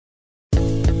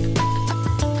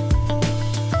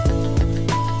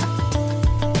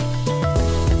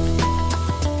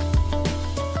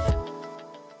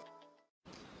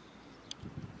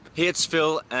Hey, it's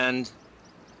Phil, and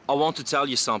I want to tell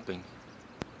you something.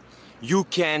 You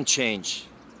can change.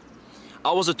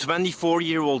 I was a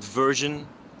 24-year-old virgin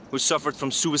who suffered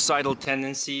from suicidal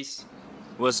tendencies,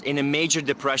 was in a major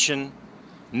depression,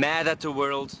 mad at the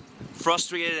world,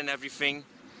 frustrated and everything,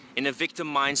 in a victim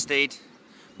mind state,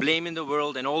 blaming the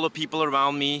world and all the people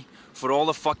around me for all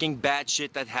the fucking bad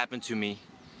shit that happened to me.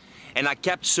 And I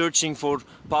kept searching for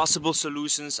possible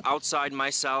solutions outside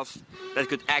myself that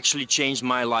could actually change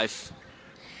my life.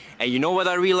 And you know what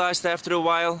I realized after a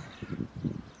while?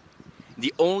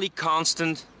 The only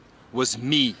constant was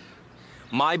me.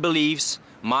 My beliefs,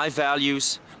 my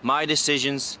values, my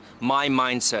decisions, my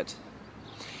mindset.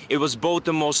 It was both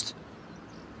the most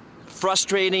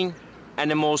frustrating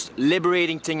and the most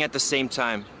liberating thing at the same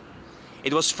time.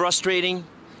 It was frustrating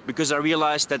because I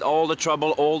realized that all the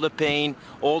trouble, all the pain,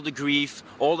 all the grief,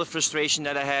 all the frustration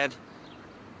that I had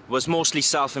was mostly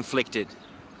self-inflicted.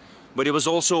 But it was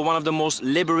also one of the most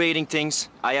liberating things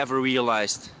I ever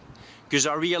realized. Because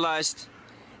I realized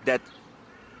that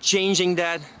changing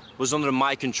that was under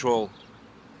my control.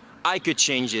 I could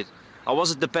change it. I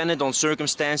wasn't dependent on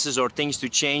circumstances or things to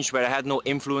change where I had no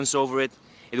influence over it.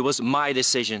 It was my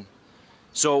decision.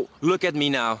 So look at me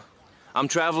now. I'm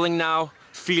traveling now,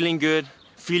 feeling good,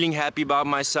 feeling happy about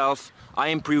myself. I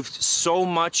improved so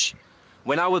much.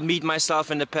 When I would meet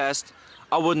myself in the past,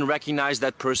 I wouldn't recognize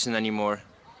that person anymore.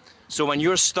 So when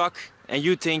you're stuck and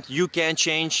you think you can't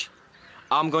change,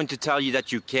 I'm going to tell you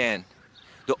that you can.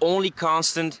 The only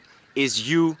constant is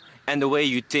you and the way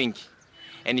you think.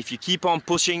 And if you keep on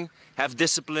pushing, have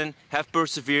discipline, have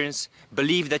perseverance,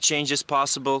 believe that change is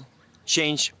possible,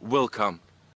 change will come.